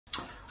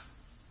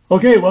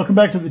Okay, welcome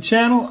back to the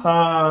channel.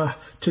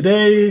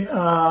 Today,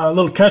 a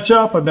little catch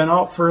up. I've been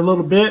out for a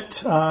little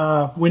bit.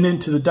 Went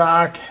into the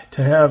doc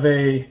to have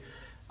a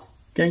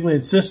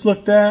ganglion cyst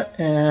looked at,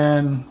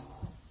 and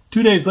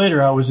 2 days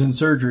later I was in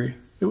surgery.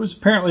 It was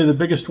apparently the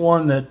biggest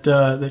one that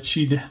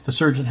the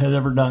surgeon had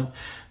ever done.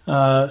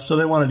 So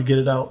they wanted to get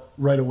it out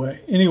right away.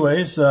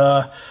 Anyways,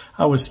 I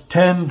was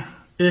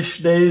 10-ish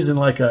days in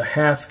like a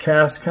half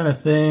cast kind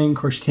of thing. Of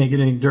course, you can't get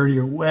anything dirty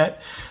or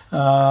wet.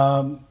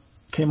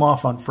 Came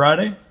off on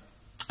Friday,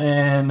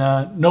 and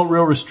no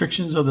real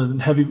restrictions other than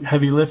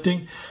heavy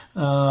lifting.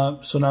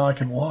 So now I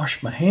can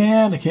wash my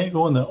hand. I can't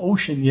go in the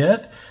ocean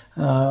yet,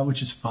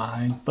 which is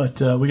fine. But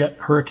we got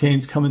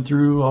hurricanes coming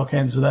through, all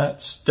kinds of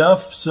that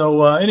stuff.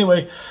 So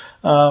anyway,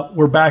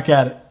 we're back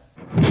at it.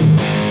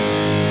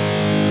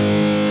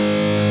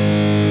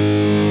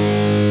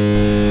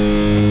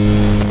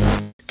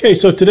 Okay,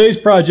 so today's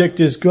project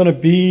is going to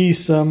be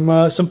some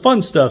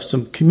fun stuff,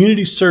 some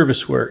community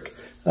service work.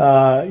 You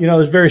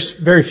know, there's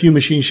very few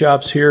machine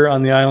shops here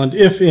on the island,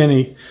 if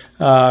any.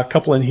 A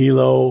couple in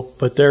Hilo,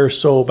 but they're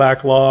so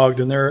backlogged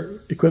and their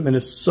equipment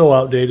is so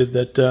outdated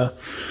that to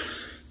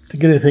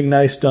get anything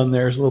nice done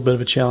there is a little bit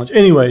of a challenge.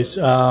 Anyways,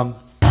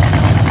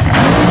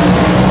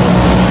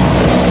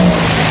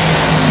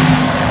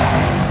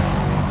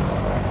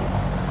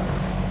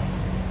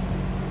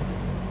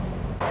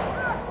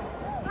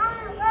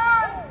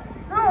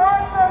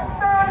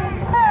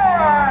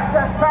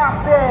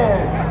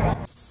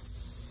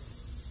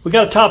 we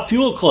got a top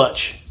fuel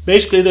clutch.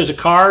 Basically, there's a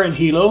car in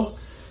Hilo.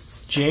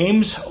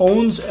 James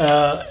owns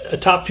a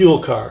top fuel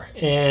car,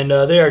 and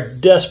they are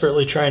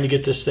desperately trying to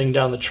get this thing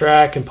down the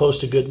track and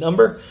post a good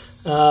number.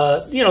 You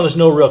know, there's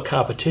no real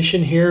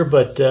competition here,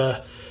 but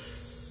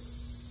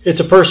it's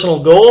a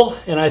personal goal,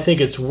 and I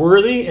think it's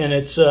worthy, and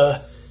it's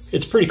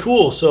pretty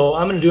cool. So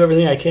I'm going to do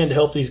everything I can to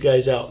help these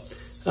guys out.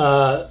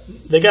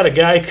 They got a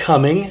guy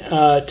coming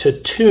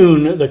to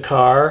tune the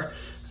car,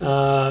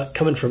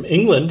 coming from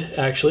England,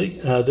 actually,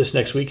 this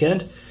next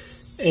weekend.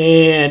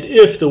 And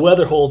if the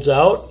weather holds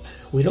out,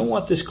 we don't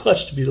want this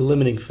clutch to be the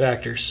limiting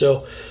factor.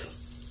 So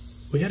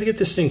we got to get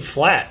this thing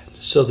flat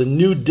so the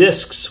new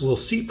discs will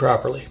seat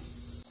properly.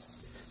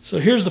 So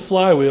here's the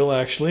flywheel,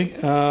 actually.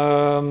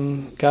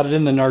 Got it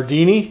in the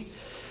Nardini,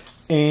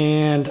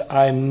 and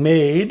I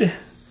made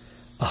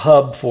a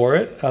hub for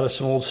it out of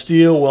some old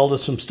steel, welded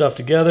some stuff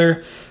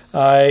together.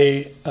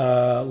 I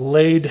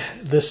laid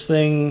this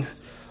thing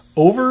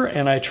over,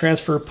 and I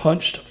transfer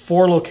punched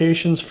 4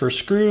 locations for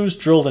screws,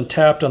 drilled and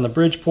tapped on the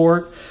bridge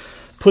port,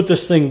 put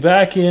this thing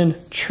back in,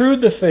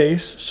 trued the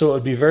face so it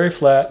would be very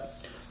flat,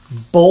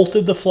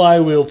 bolted the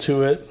flywheel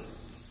to it,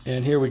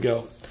 and here we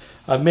go.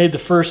 I've made the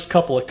first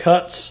couple of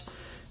cuts,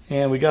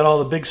 and we got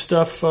all the big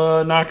stuff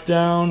knocked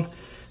down,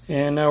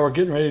 and now we're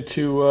getting ready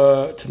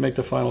to make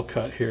the final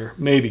cut here.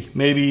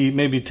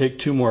 Maybe take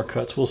 2 more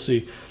cuts. We'll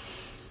see.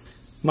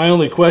 My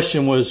only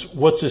question was,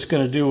 what's this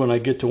going to do when I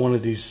get to one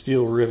of these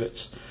steel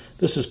rivets?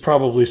 This is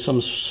probably some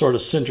sort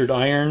of sintered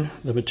iron,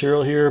 the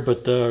material here,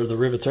 but the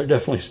rivets are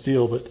definitely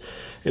steel, but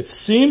it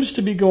seems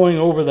to be going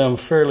over them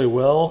fairly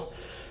well.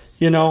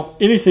 You know,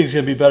 anything's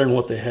going to be better than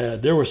what they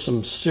had. There were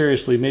some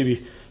seriously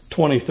maybe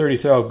 20, 30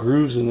 thou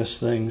grooves in this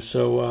thing.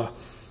 So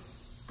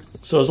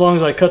as long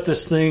as I cut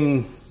this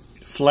thing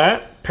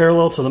flat,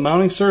 parallel to the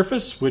mounting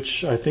surface,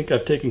 which I think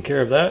I've taken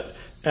care of that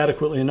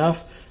adequately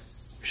enough,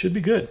 we should be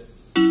good.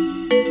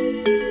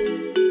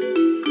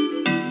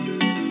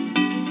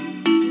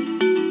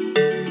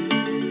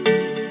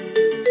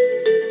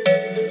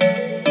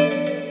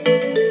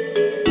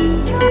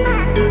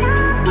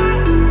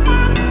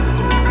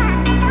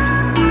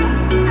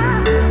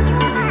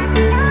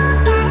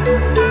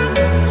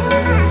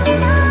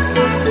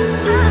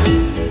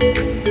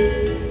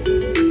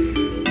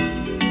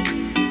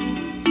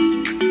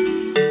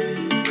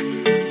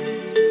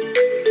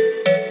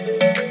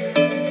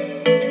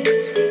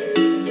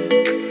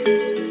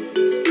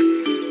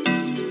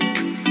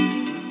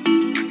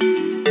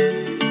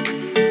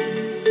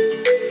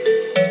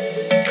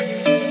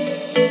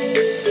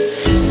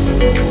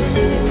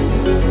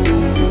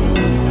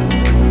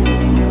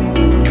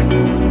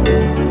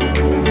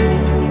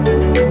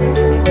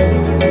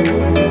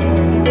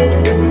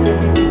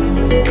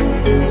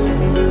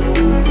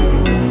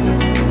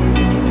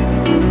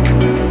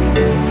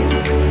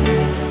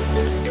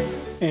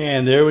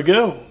 And there we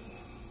go.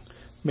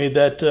 Made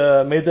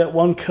that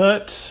one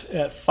cut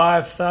at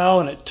 5 thou,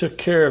 and it took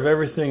care of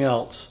everything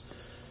else.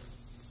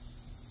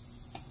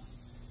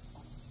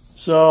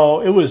 So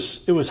it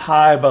was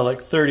high by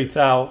like 30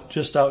 thou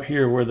just out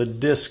here where the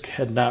disc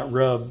had not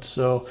rubbed.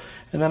 So,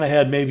 and then I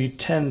had maybe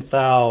 10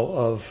 thou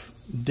of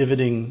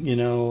divoting, you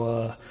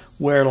know,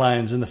 wear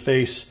lines in the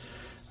face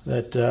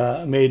that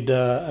I made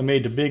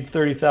a big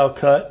 30 thou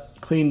cut,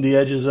 cleaned the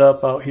edges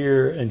up out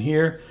here and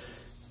here,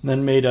 and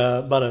then made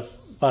about a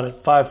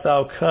 5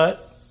 thou cut,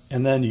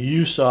 and then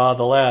you saw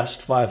the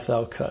last 5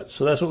 thou cut.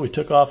 So that's what we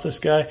took off this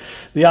guy.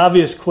 The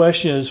obvious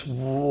question is,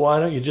 why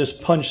don't you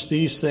just punch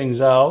these things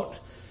out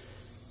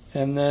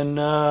and then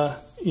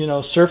you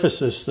know, surface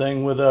this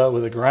thing with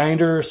a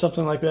grinder or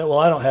something like that. Well,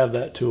 I don't have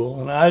that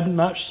tool, and I'm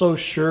not so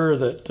sure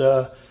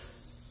that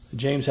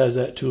James has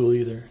that tool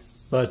either.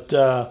 But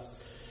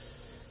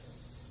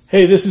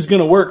hey, this is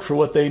going to work for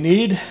what they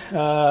need.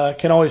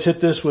 Can always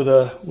hit this with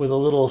a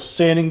little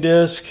sanding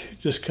disc,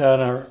 just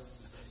kind of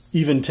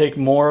even take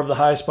more of the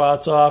high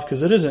spots off,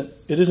 because it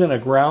isn't a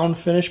ground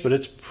finish, but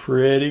it's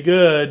pretty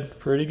good,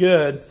 pretty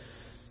good.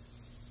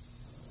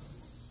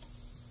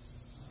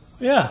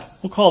 Yeah,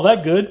 we'll call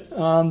that good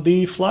on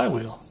the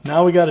flywheel.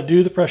 Now we got to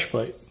do the pressure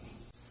plate.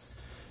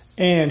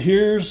 And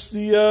here's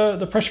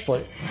the pressure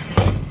plate.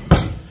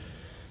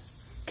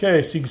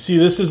 Okay, so you can see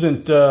this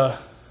isn't, well,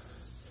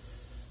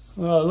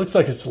 it looks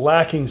like it's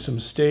lacking some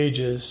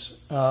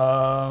stages.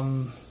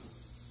 And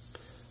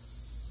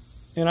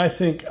I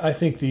think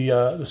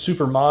the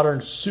super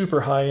modern,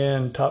 super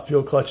high-end top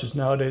fuel clutches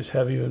nowadays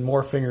have even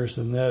more fingers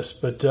than this.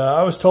 But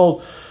I was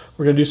told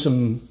we're going to do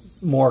some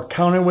more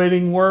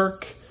counterweighting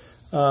work,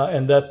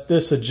 and that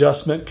this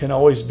adjustment can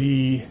always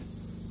be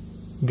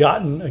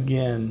gotten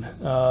again.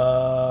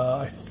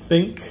 I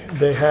think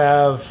they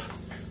have.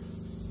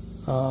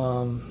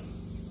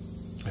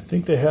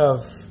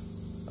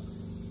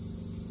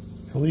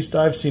 At least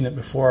I've seen it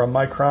before, a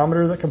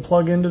micrometer that can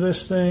plug into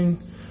this thing,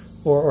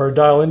 or a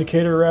dial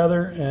indicator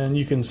rather, and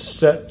you can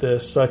set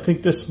this. So I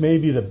think this may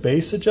be the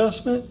base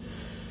adjustment.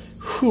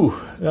 Whew,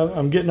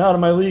 I'm getting out of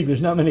my league.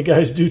 There's not many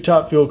guys do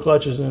top fuel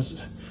clutches, and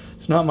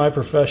it's not my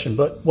profession.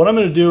 But what I'm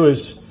going to do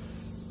is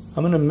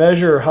I'm going to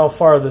measure how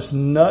far this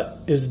nut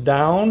is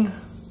down.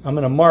 I'm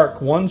going to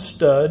mark one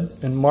stud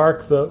and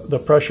mark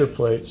the pressure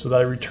plate so that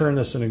I return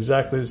this in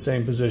exactly the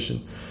same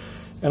position.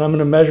 And I'm going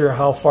to measure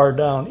how far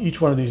down each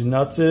one of these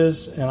nuts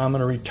is, and I'm going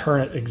to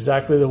return it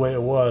exactly the way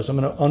it was. I'm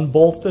going to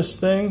unbolt this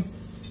thing,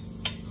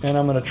 and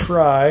I'm going to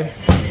try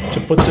to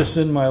put this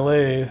in my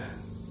lathe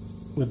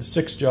with the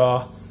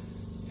 6-jaw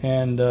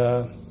and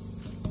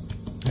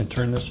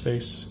turn this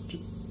face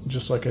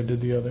just like I did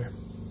the other.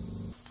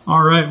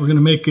 All right, we're going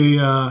to make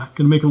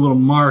a little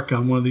mark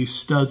on one of these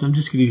studs. I'm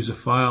just going to use a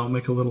file,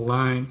 make a little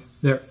line.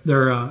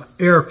 They're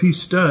ARP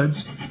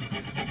studs,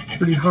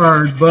 pretty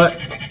hard, but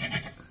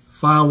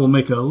file will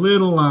make a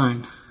little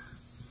line.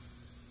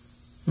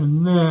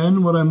 And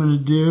then what I'm going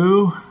to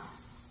do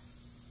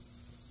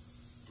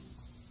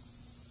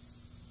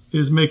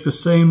is make the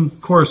same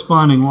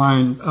corresponding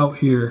line out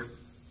here.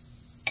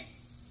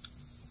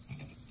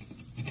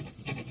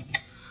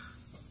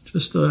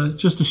 Just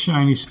a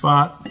shiny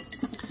spot.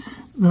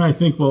 Then I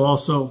think we'll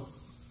also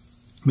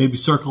maybe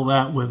circle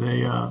that with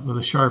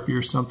a Sharpie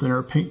or something, or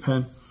a paint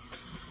pen.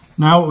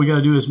 Now what we got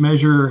to do is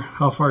measure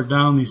how far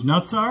down these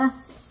nuts are.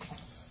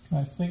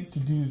 I think to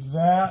do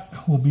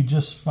that will be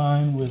just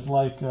fine with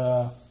like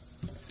a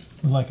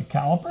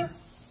caliper.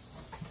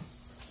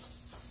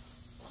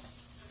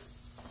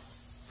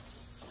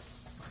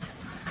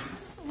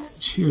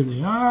 Which here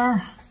they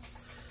are.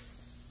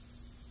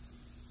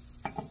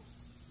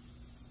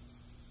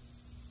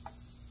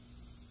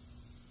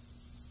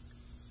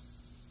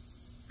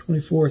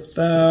 .24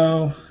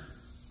 thou.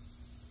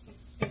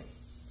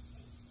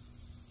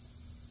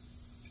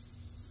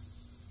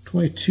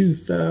 22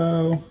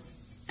 thou.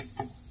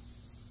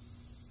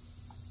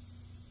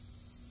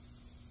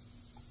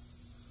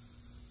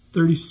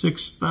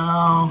 36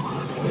 thou.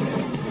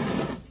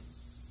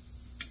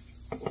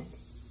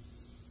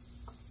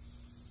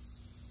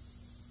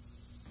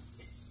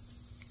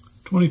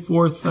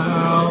 24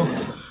 thou.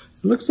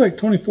 It looks like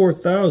 24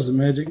 thou is the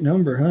magic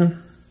number, huh?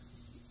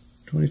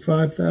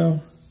 25 thou.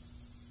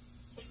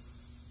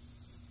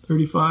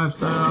 35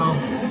 thou.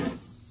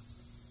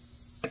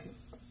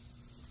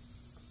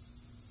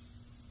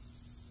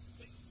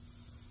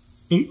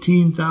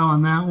 18 thou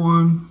on that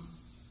one.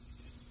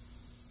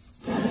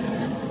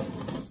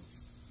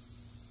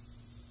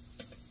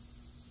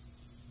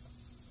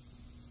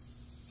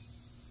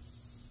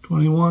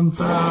 21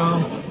 thou.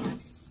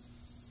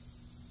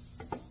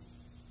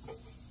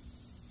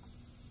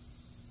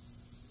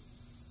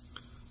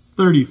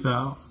 30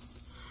 thou.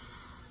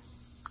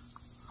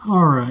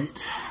 All right.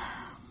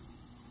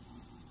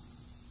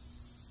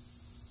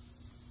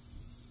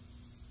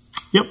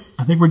 Yep,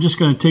 I think we're just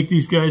going to take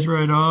these guys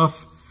right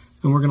off,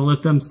 and we're going to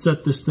let them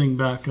set this thing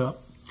back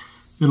up.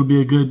 It'll be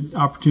a good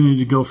opportunity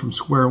to go from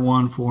square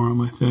one for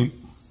them, I think.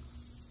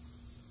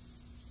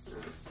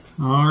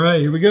 All right,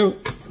 here we go.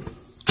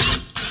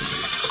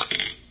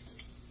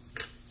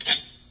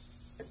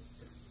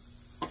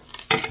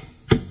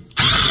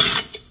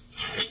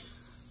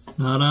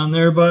 Not on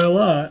there by a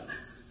lot.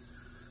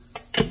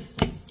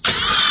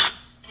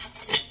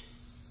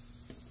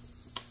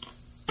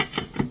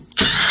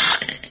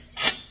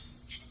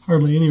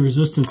 Hardly any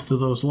resistance to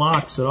those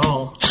locks at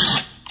all.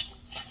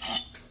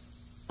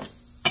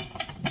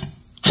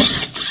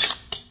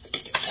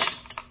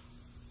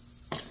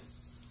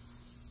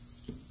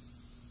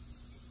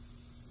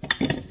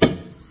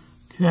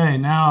 Okay,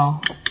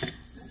 now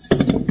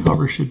the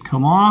cover should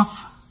come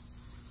off,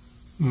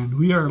 and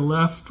we are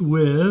left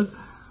with.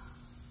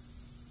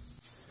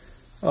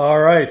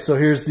 All right, so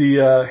here's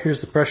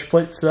the pressure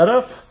plate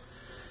setup.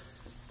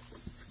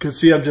 can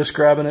see I'm just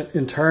grabbing it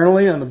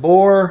internally on the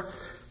bore.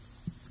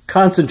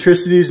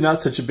 Concentricity is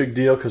not such a big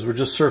deal because we're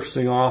just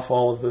surfacing off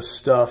all of this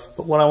stuff.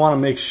 But what I want to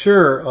make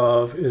sure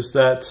of is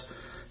that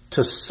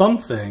to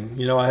something,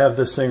 you know, I have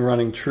this thing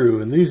running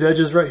true. And these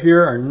edges right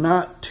here are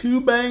not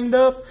too banged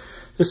up.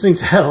 This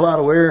thing's had a lot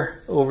of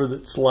wear over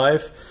its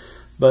life.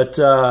 But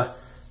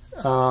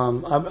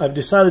I've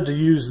decided to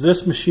use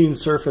this machine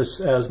surface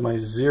as my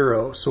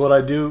zero. So what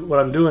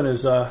I'm doing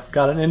is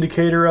got an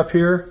indicator up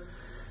here.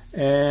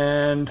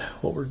 And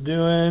what we're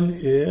doing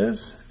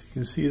is, if you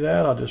can see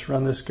that, I'll just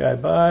run this guy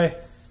by.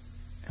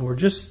 And we're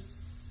just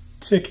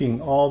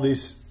ticking all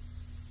these,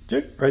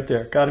 right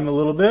there. Got him a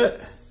little bit.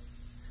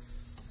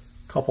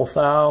 Couple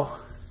thou,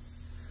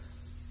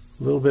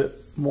 a little bit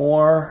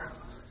more.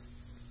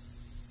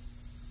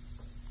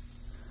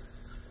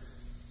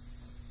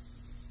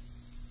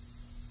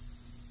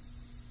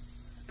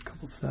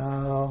 Couple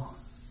thou.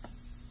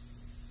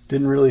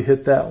 Didn't really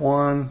hit that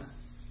one.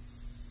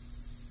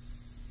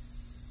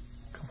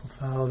 Couple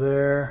thou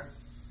there.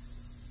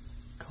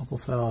 Couple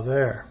thou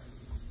there.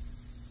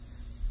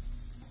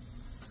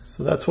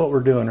 So that's what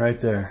we're doing right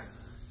there.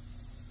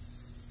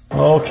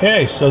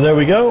 Okay, so there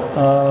we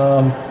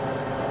go.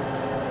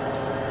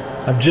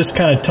 I've just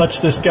kind of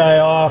touched this guy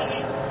off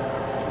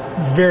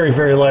very,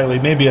 very lightly,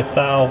 maybe a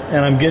thou,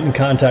 and I'm getting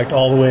contact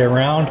all the way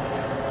around.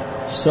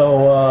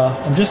 So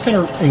I'm just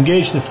going to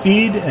engage the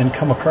feed and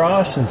come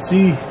across and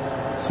see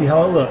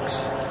how it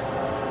looks.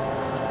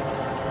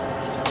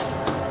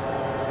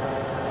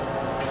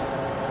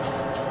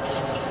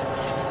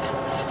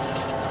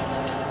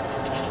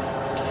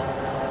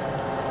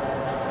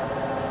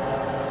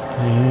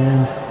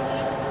 And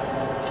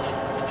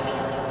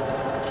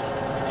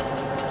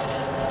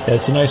yeah,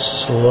 it's a nice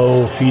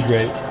slow feed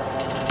rate.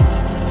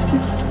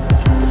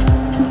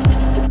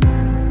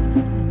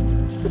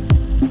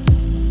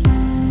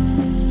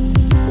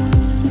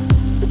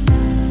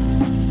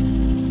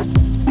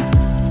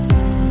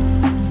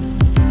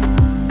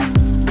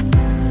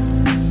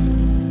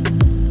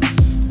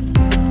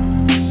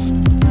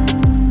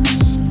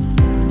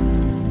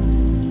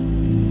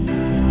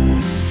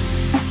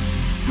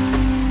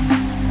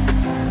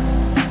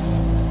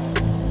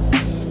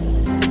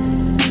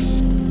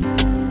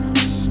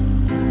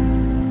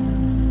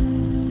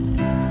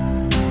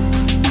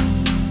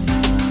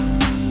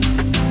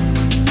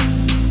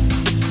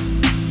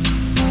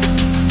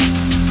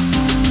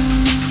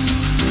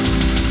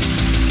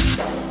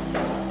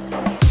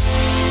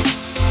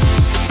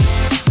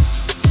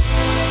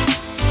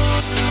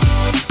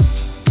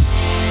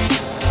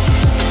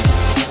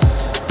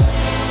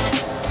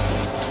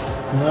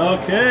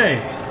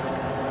 Okay,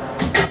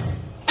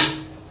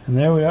 and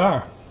there we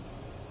are.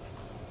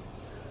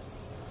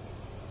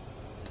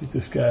 Take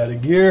this guy out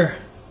of gear.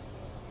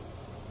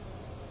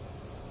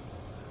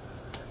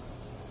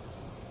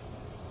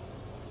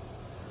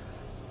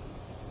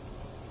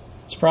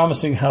 It's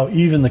promising how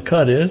even the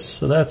cut is,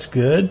 so that's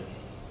good.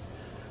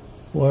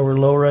 Boy, we're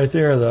low right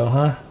there though,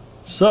 huh?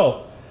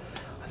 So,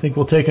 I think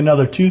we'll take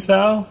another 2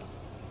 thou,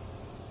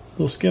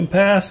 little skim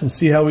pass, and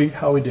see how we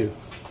do.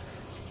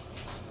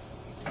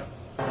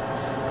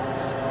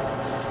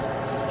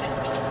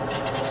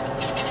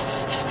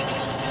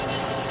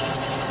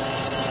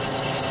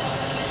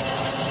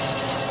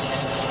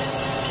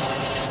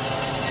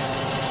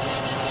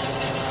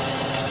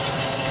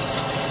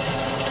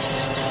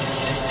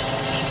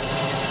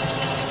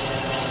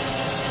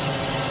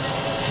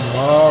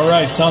 All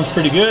right, sounds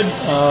pretty good.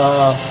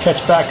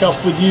 Catch back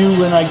up with you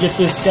when I get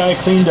this guy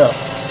cleaned up.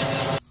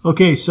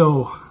 Okay,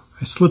 so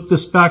I slipped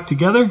this back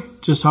together,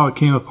 just how it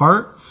came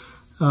apart.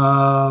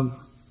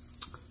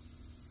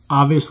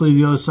 Obviously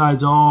the other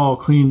side's all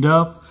cleaned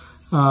up.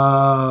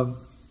 Got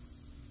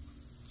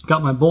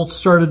my bolts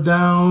started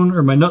down,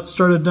 or my nuts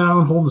started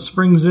down, holding the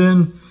springs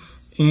in,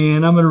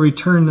 and I'm going to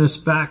return this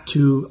back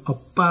to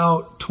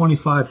about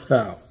 25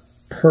 thou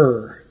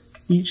per.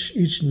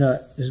 Each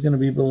nut is going to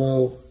be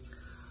below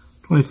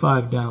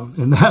 25 down,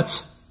 and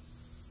that's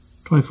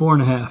 24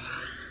 and a half.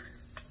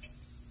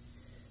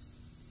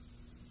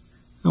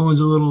 That one's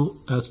a little,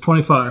 that's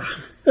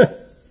 25.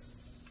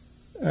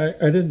 I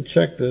didn't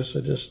check this,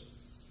 I just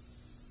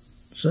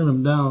sent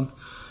them down.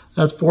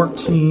 That's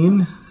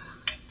 14.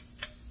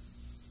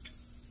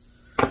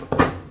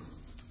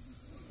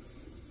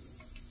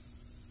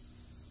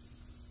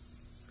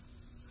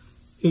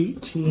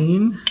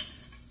 $18.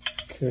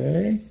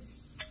 Okay.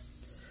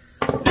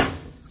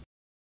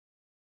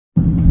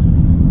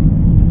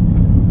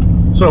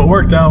 So it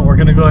worked out. We're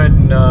going to go ahead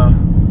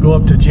and go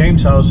up to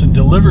James' house and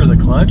deliver the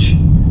clutch,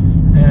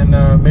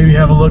 and maybe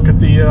have a look at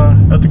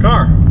the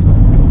car.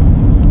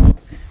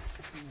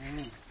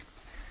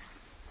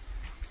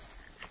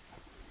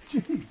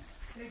 Jeez.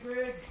 Hey,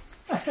 Greg.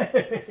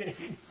 Hey.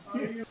 How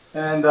are you?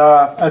 And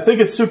I think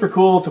it's super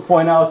cool to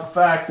point out the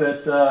fact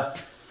that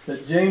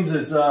that James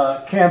is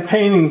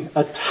campaigning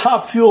a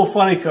top fuel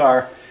funny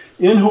car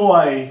in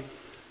Hawaii,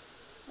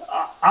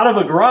 out of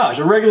a garage,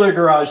 a regular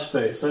garage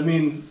space. I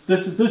mean,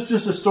 this is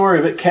just a story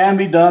of it can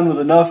be done with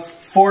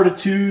enough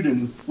fortitude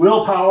and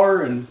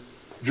willpower and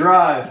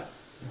drive.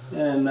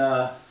 And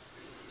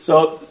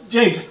so,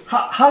 James,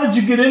 how did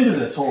you get into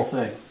this whole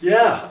thing?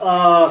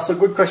 Yeah, so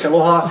good question.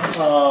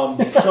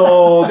 Aloha.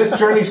 So this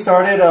journey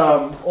started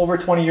over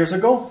 20 years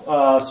ago.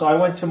 So I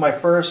went to my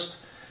first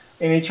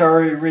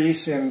NHRA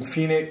race in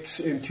Phoenix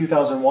in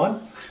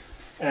 2001.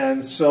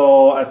 And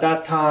so at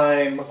that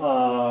time,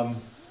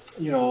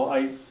 you know,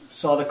 I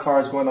saw the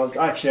cars going on.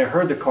 Actually, I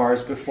heard the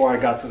cars before I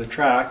got to the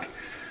track.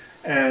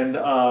 And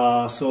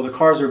so the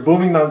cars were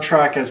booming down the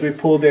track as we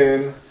pulled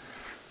in.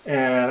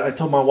 And I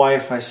told my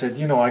wife, I said,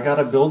 you know, I got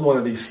to build one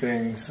of these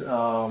things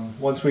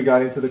once we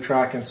got into the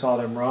track and saw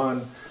them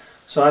run.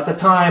 So at the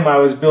time, I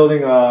was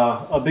building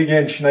a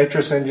big-inch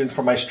nitrous engine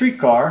for my street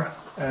car.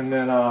 And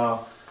then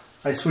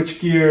I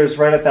switched gears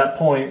right at that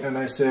point, and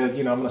I said,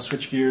 you know, I'm going to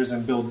switch gears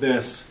and build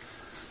this.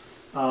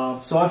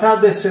 So I've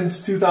had this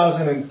since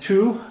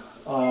 2002.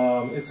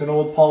 It's an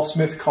old Paul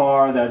Smith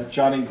car that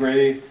Johnny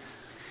Gray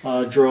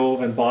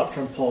drove and bought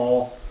from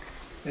Paul.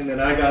 And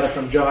then I got it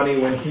from Johnny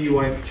when he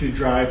went to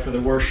drive for the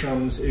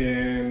Worshams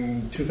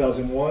in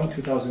 2001,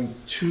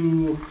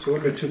 2002, so it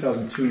would have been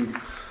 2002.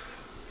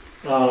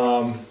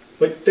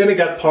 But then it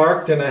got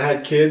parked and I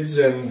had kids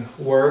and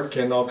work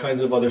and all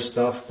kinds of other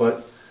stuff.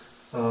 But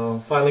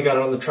finally got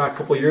it on the track a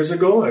couple years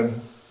ago. And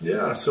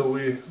yeah, so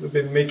we've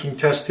been making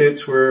test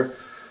hits where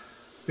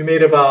we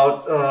made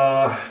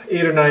about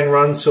 8 or 9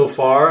 runs so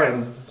far.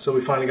 And so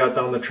we finally got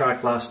down the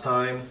track last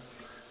time,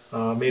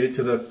 made it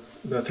to the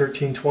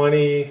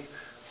 1320.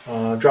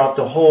 Dropped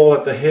a hole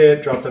at the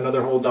hit, dropped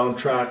another hole down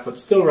track, but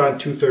still around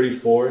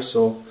 234.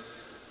 So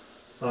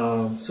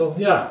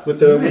yeah, with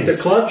the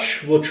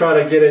clutch, we'll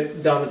try to get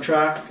it down the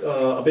track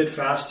a bit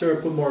faster,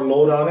 put more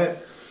load on it,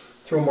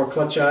 throw more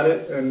clutch at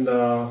it, and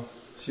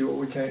see what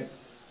we can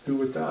do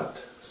with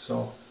that.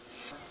 So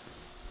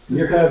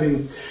you're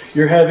having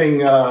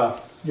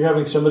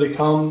somebody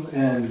come,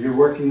 and you're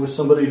working with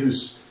somebody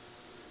who's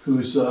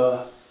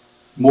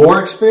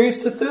more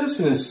experienced at this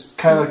and is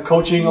kind of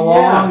coaching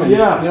along?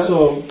 Yeah.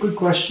 So good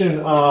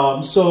question.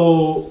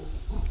 So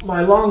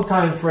my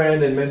longtime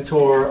friend and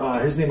mentor,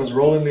 his name was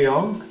Roland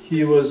Leong.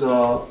 He was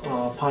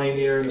a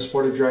pioneer in the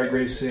sport of drag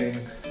racing.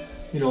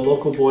 You know,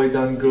 local boy,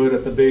 done good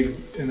at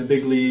in the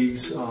big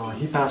leagues.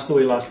 He passed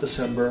away last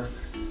December.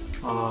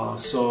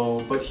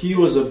 But he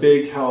was a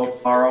big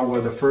help.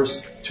 We're the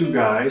first 2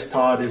 guys.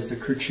 Todd is the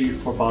crew chief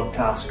for Bob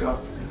Tasca.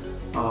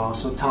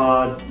 So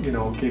Todd, you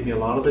know, gave me a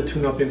lot of the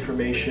tune-up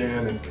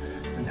information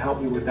and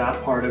helped me with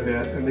that part of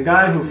it. And the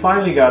guy who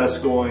finally got us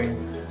going,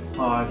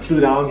 flew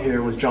down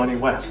here, was Johnny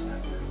West.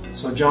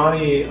 So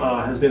Johnny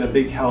has been a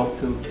big help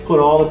to put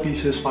all the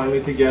pieces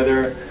finally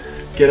together,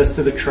 get us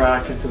to the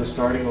track and to the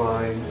starting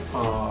line.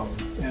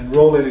 And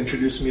Roland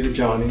introduced me to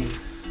Johnny.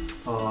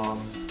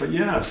 But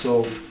yeah,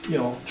 so, you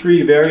know,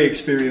 3 very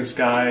experienced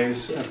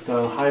guys at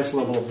the highest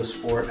level of the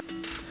sport.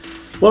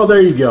 Well,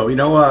 there you go. You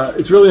know,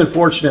 it's really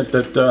unfortunate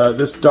that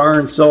this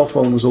darn cell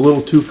phone was a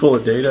little too full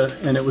of data,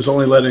 and it was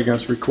only letting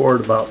us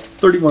record about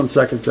 31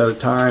 seconds at a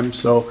time.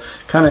 So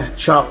kind of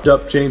chopped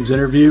up James'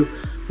 interview,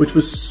 which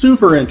was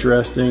super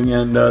interesting,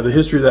 and the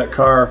history of that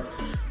car,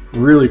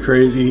 really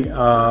crazy.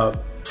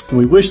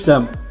 We wish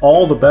them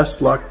all the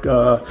best luck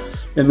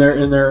in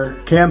their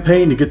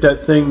campaign to get that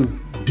thing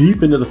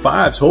deep into the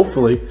 5s,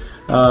 hopefully.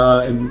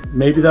 And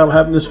maybe that'll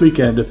happen this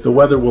weekend if the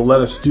weather will let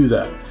us do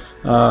that.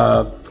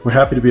 We're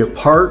happy to be a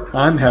part.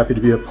 I'm happy to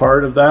be a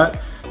part of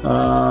that.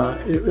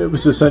 It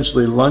was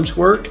essentially lunch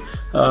work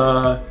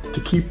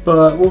to keep,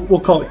 we'll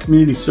call it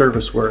community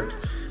service work,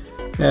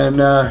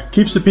 and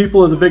keeps the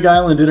people of the Big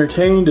Island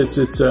entertained. It's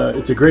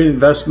a great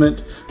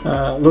investment,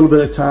 a little bit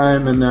of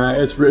time, and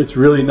it's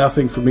really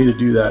nothing for me to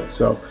do that.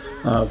 So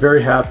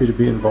very happy to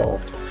be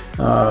involved.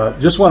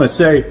 Just want to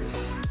say,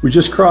 we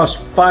just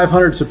crossed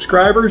 500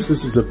 subscribers.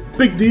 This is a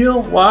big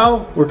deal.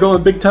 Wow, we're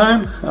going big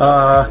time.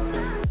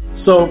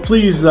 So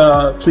please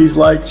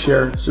like,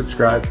 share,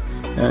 subscribe,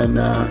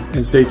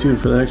 and stay tuned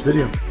for the next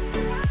video.